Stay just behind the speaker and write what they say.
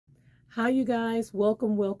Hi you guys,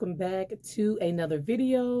 welcome back to another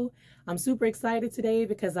video. I'm super excited today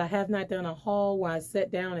because I have not done a haul where I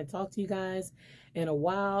sat down and talked to you guys in a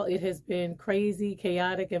while. It has been crazy,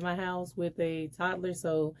 chaotic in my house with a toddler,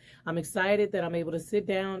 so I'm excited that I'm able to sit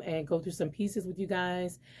down and go through some pieces with you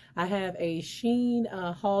guys. I have a Shein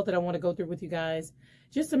haul that I want to go through with you guys,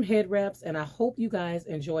 just some head wraps, and I hope you guys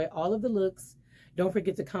enjoy all of the looks. Don't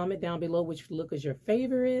forget to comment down below which look is your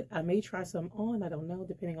favorite. I may try some on, I don't know,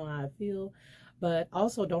 depending on how I feel. But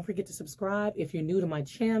also don't forget to subscribe if you're new to my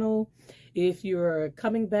channel. If you're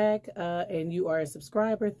coming back and you are a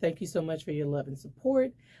subscriber, thank you so much for your love and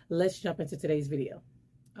support. Let's jump into today's video.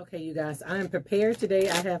 Okay, you guys, I am prepared today.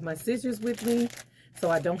 I have my scissors with me,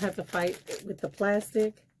 so I don't have to fight with the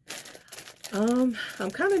plastic. I'm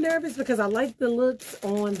kind of nervous because I like the looks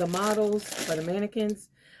on the models or the mannequins,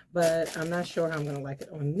 but I'm not sure how I'm going to like it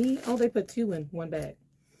on me. Oh, they put two in one bag.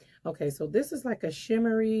 Okay, so this is like a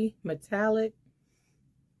shimmery metallic.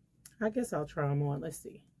 I guess I'll try them on. Let's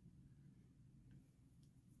see.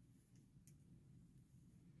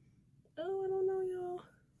 Oh, I don't know, y'all.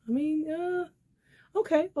 I mean,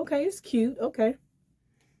 okay, it's cute. Okay.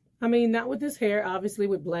 I mean, not with this hair, obviously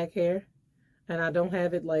with black hair. And I don't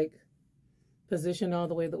have it like positioned all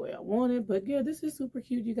the way I want it, but yeah, this is super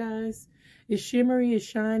cute, you guys. It's shimmery, it's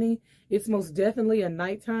shiny. It's most definitely a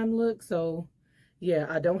nighttime look, so yeah,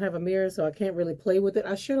 I don't have a mirror, so I can't really play with it.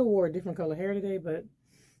 I should have wore a different color hair today, but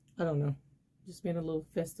I don't know, just being a little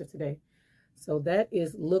festive today. So that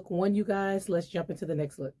is look one, you guys. Let's jump into the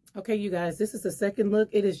next look. Okay, you guys, this is the second look.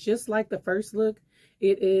 It is just like the first look.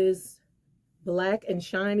 It is black and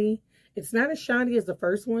shiny. It's not as shiny as the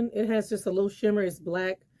first one. It has just a little shimmer. It's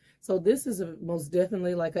black. So this is most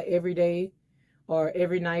definitely like a everyday or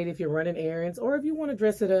every night if you're running errands or if you want to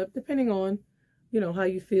dress it up, depending on, you know, how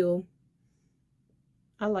you feel.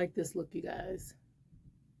 I like this look, you guys.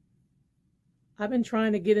 I've been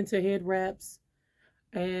trying to get into head wraps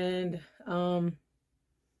and I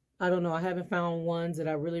don't know. I haven't found ones that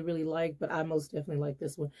I really like, but I most definitely like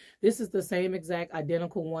this one. This is the same exact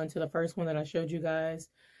identical one to the first one that I showed you guys.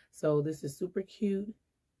 So this is super cute.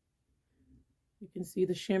 You can see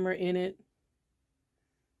the shimmer in it.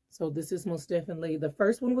 So this is most definitely, the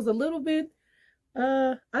first one was a little bit,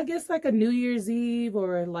 I guess like a New Year's Eve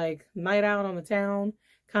or like night out on the town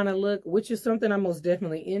kind of look, which is something I'm most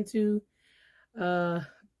definitely into,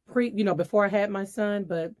 before I had my son,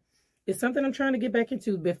 but it's something I'm trying to get back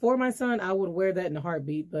into. Before my son, I would wear that in a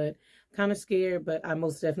heartbeat, but kind of scared, but I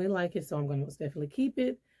most definitely like it. So I'm going to most definitely keep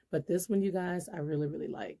it. But this one, you guys, I really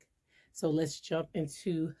like. So let's jump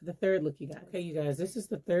into the third look, you guys. Okay, you guys, this is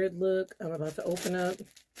the third look I'm about to open up.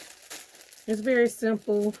 It's very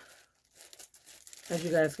simple. As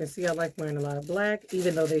you guys can see, I like wearing a lot of black.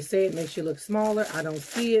 Even though they say it makes you look smaller, I don't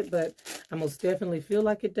see it, but I most definitely feel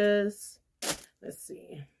like it does. Let's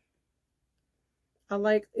see. I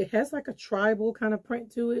like, it has like a tribal kind of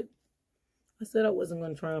print to it. I said I wasn't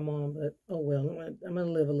going to try them on, but oh well, I'm going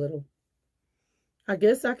to live a little. I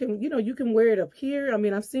guess I can, you can wear it up here. I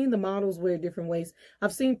mean, I've seen the models wear different ways.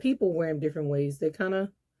 I've seen people wear them different ways. They kind of,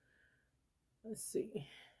 let's see,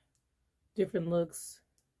 different looks.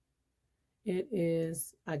 It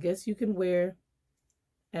is, I guess you can wear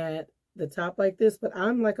at the top like this, but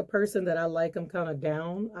I'm like a person that I like them kind of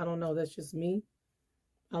down. I don't know, that's just me.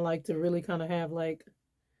 I like to really kind of have like,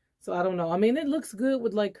 so I don't know. I mean, it looks good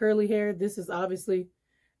with like curly hair. This is obviously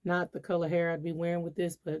not the color hair I'd be wearing with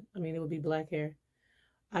this, but I mean, it would be black hair.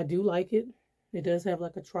 I do like it. It does have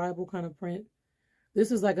like a tribal kind of print.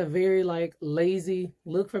 This is like a very like lazy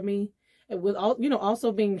look for me. And with all,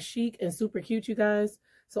 also being chic and super cute, you guys.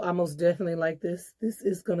 So I most definitely like this. This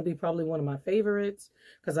is going to be probably one of my favorites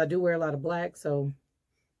because I do wear a lot of black. So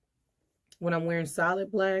when I'm wearing solid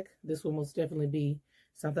black, this will most definitely be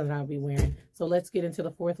something that I'll be wearing. So let's get into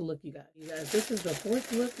the fourth look, you guys. You guys, this is the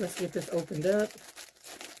fourth look. Let's get this opened up.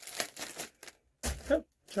 Oh,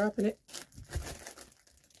 dropping it.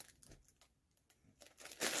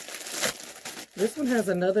 This one has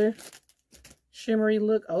another shimmery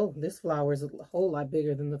look. Oh, this flower is a whole lot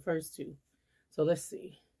bigger than the first two. So let's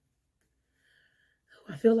see.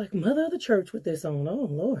 Oh, I feel like Mother of the Church with this on. Oh,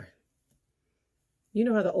 Lord. You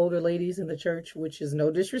know how the older ladies in the church, which is no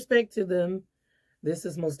disrespect to them, this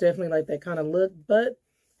is most definitely like that kind of look. But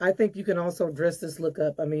I think you can also dress this look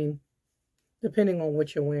up. I mean, depending on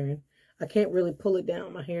what you're wearing. I can't really pull it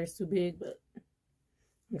down. My hair is too big, but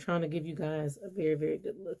I'm trying to give you guys a very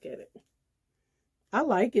good look at it. I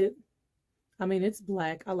like it. I mean, it's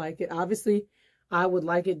black. I like it. Obviously, I would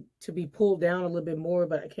like it to be pulled down a little bit more,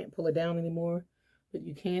 but I can't pull it down anymore. But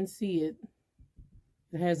you can see it.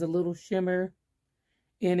 It has a little shimmer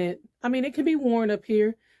in it. I mean, it can be worn up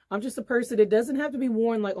here. I'm just a person. It doesn't have to be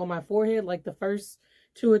worn like on my forehead like the first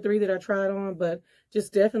 2 or 3 that I tried on, but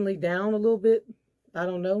just definitely down a little bit. I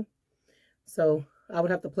don't know. So I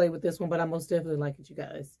would have to play with this one, but I most definitely like it, you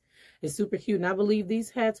guys. It's super cute. And I believe these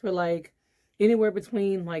hats were like anywhere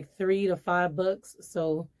between like $3 to $5.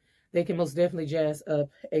 So they can most definitely jazz up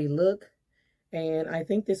a look. And I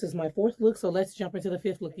think this is my 4th look. So let's jump into the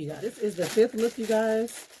 5th look, you guys. This is the 5th look, you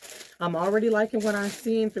guys. I'm already liking what I'm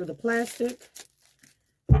seeing through the plastic.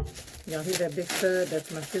 Y'all hear that big thud?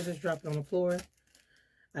 That's my scissors dropping on the floor.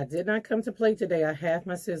 I did not come to play today. I have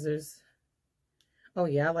my scissors. Oh,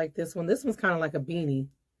 yeah, I like this one. This one's kind of like a beanie.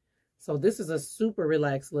 So this is a super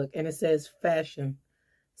relaxed look. And it says fashion.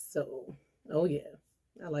 So, oh, yeah.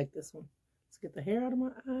 I like this one. Let's get the hair out of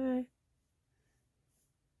my eye.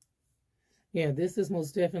 Yeah, this is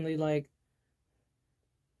most definitely like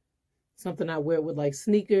something I wear with like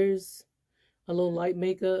sneakers, a little light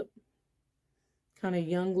makeup. Kind of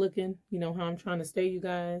young looking. You know how I'm trying to stay, you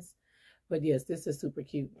guys. But yes, this is super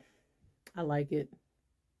cute. I like it.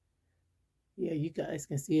 Yeah, you guys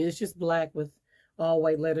can see it. It's just black with all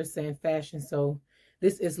white letters saying fashion. So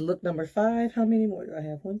this is look number 5. How many more do I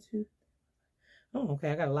have? 1, 2. Oh,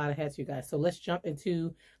 okay. I got a lot of hats, you guys. So let's jump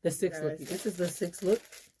into the 6th look. This is the 6th look.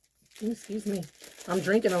 Ooh, excuse me. I'm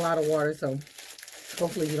drinking a lot of water, so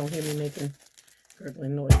hopefully you don't hear me making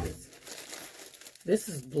gurgling noises. This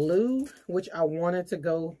is blue, which I wanted to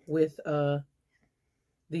go with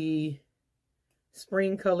the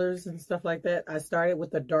spring colors and stuff like that. I started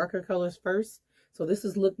with the darker colors first. So this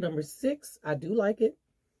is look number 6. I do like it.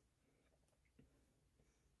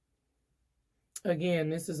 Again,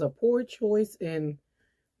 this is a poor choice in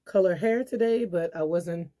color hair today, but I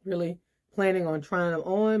wasn't really planning on trying them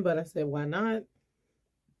on, but I said, why not?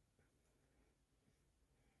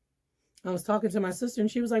 I was talking to my sister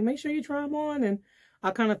and she was like, make sure you try them on. And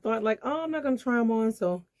I kind of thought like, oh, I'm not going to try them on.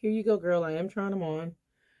 So here you go, girl. I am trying them on.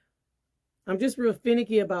 I'm just real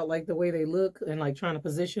finicky about like the way they look and like trying to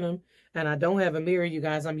position them. And I don't have a mirror, you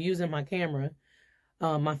guys. I'm using my camera,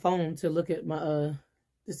 my phone to look at my,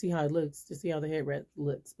 to see how it looks, to see how the head wrap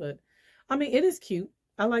looks. But I mean, it is cute.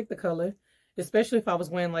 I like the color, especially if I was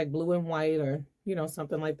wearing like blue and white or, you know,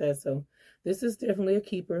 something like that. So this is definitely a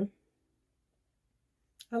keeper.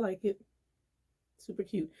 I like it. Super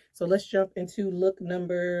cute. So let's jump into look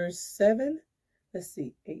number 7. Let's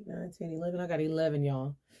see. 8, 9, 10, 11. I got 11,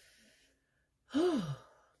 y'all.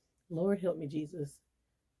 Lord help me, Jesus.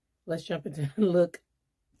 Let's jump into look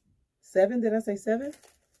 7. Did I say 7?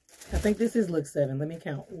 I think this is look 7. Let me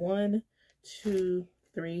count. 1, 2,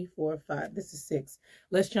 3, 4, 5. This is 6.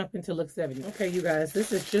 Let's jump into look 7. Okay, you guys.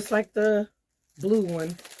 This is just like the blue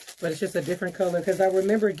one, but it's just a different color because I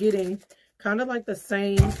remember getting kind of like the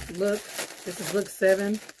same look. This is look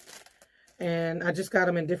 7. And I just got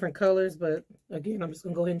them in different colors. But again, I'm just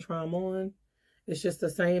going to go ahead and try them on. It's just the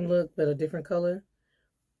same look, but a different color.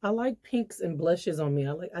 I like pinks and blushes on me.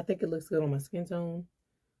 I think it looks good on my skin tone.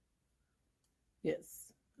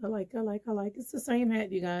 Yes. I like. It's the same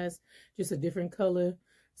hat, you guys. Just a different color.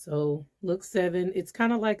 So look 7. It's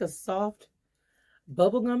kind of like a soft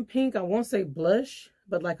bubblegum pink. I won't say blush,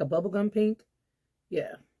 but like a bubblegum pink.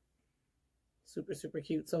 Yeah. Super, super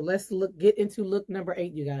cute. So let's get into look number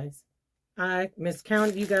 8, you guys. I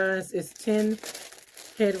miscounted, you guys. It's 10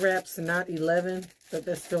 head wraps, not 11, but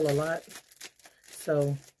that's still a lot.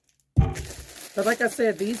 So, but like I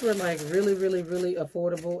said, these were like really, really, really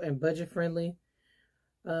affordable and budget friendly.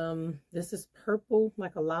 This is purple,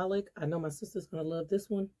 like a lilac. I know my sister's gonna love this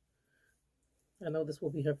one. I know this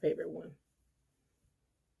will be her favorite one.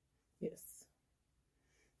 Yes.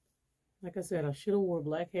 Like I said, I should have wore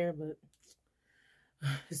black hair, but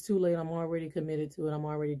it's too late. I'm already committed to it. I'm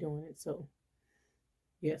already doing it. So,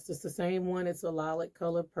 yes, it's the same one. It's a lilac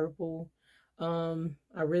color, purple.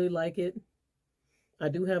 I really like it. I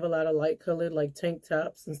do have a lot of light colored, like tank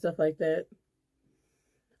tops and stuff like that.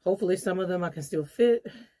 Hopefully some of them I can still fit.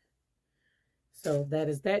 So that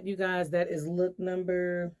is that, you guys. That is look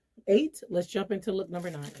number 8. Let's jump into look number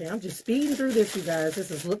 9. Okay, I'm just speeding through this, you guys. This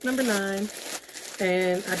is look number 9.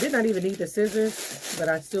 And I did not even need the scissors, but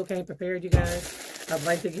I still came prepared, you guys. I'd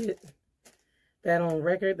like to get that on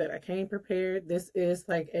record that I came prepared. This is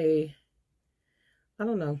like a, I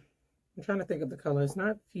don't know. I'm trying to think of the color. It's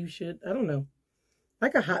not fuchsia. I don't know.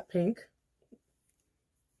 Like a hot pink.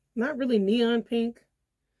 Not really neon pink.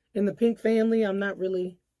 In the pink family, I'm not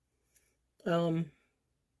really, I'm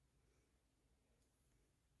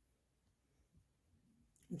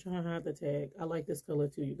trying to hide the tag. I like this color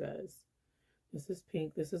too, you guys. This is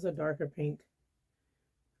pink. This is a darker pink.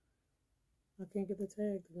 I can't get the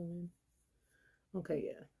tag to go in. Okay,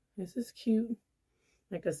 yeah. This is cute.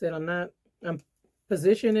 Like I said, I'm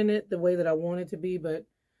positioning it the way that I want it to be, but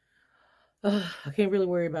I can't really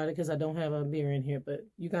worry about it because I don't have a mirror in here, but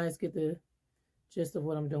you guys get the gist of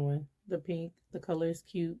what I'm doing. The pink, the color is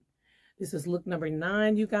cute. This is look number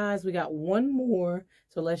 9, you guys. We got one more,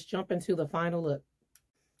 so let's jump into the final look.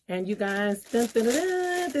 And you guys, dun, dun, dun,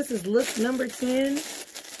 dun, this is look number 10,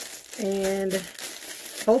 and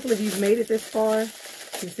hopefully you've made it this far.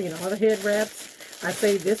 You've seen all the head wraps. I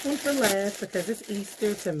saved this one for last because it's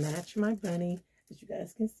Easter to match my bunny. As you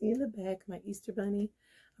guys can see in the back, my Easter bunny.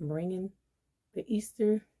 I'm bringing the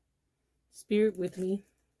Easter spirit with me.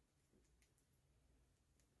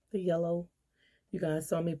 The yellow. You guys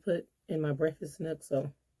saw me put in my breakfast nook,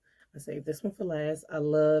 so I saved this one for last. I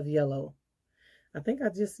love yellow. I think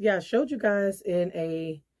I showed you guys in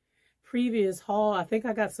a previous haul. I think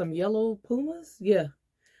I got some yellow pumas. Yeah.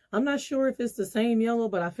 I'm not sure if it's the same yellow,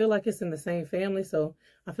 but I feel like it's in the same family, so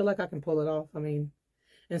I feel like I can pull it off. I mean,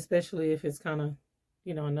 especially if it's kind of,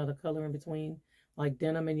 you know, another color in between. Like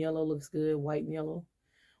denim and yellow looks good, white and yellow,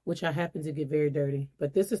 which I happen to get very dirty.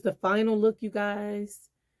 But this is the final look, you guys.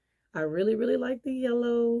 I really, really like the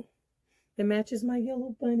yellow. It matches my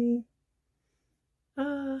yellow bunny.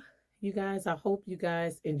 You guys, I hope you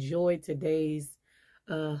guys enjoyed today's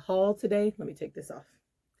haul today. Let me take this off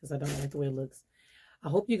because I don't like the way it looks. I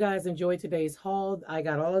hope you guys enjoyed today's haul. I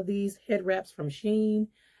got all of these head wraps from Shein.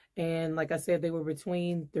 And like I said, they were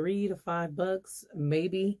between $3 to $5,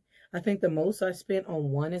 maybe. I think the most I spent on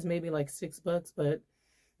one is maybe like $6. But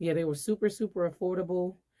yeah, they were super, super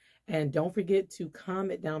affordable. And don't forget to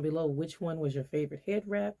comment down below which one was your favorite head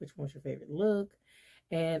wrap, which one was your favorite look.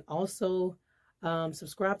 And also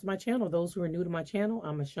subscribe to my channel. Those who are new to my channel,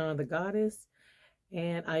 I'm Shein the Goddess.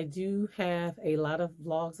 And I do have a lot of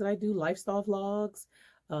vlogs that I do, lifestyle vlogs,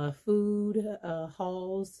 food,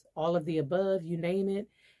 hauls, all of the above, you name it.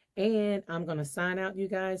 And I'm going to sign out, you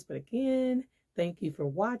guys. But again, thank you for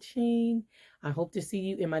watching. I hope to see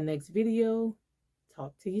you in my next video.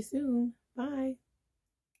 Talk to you soon. Bye.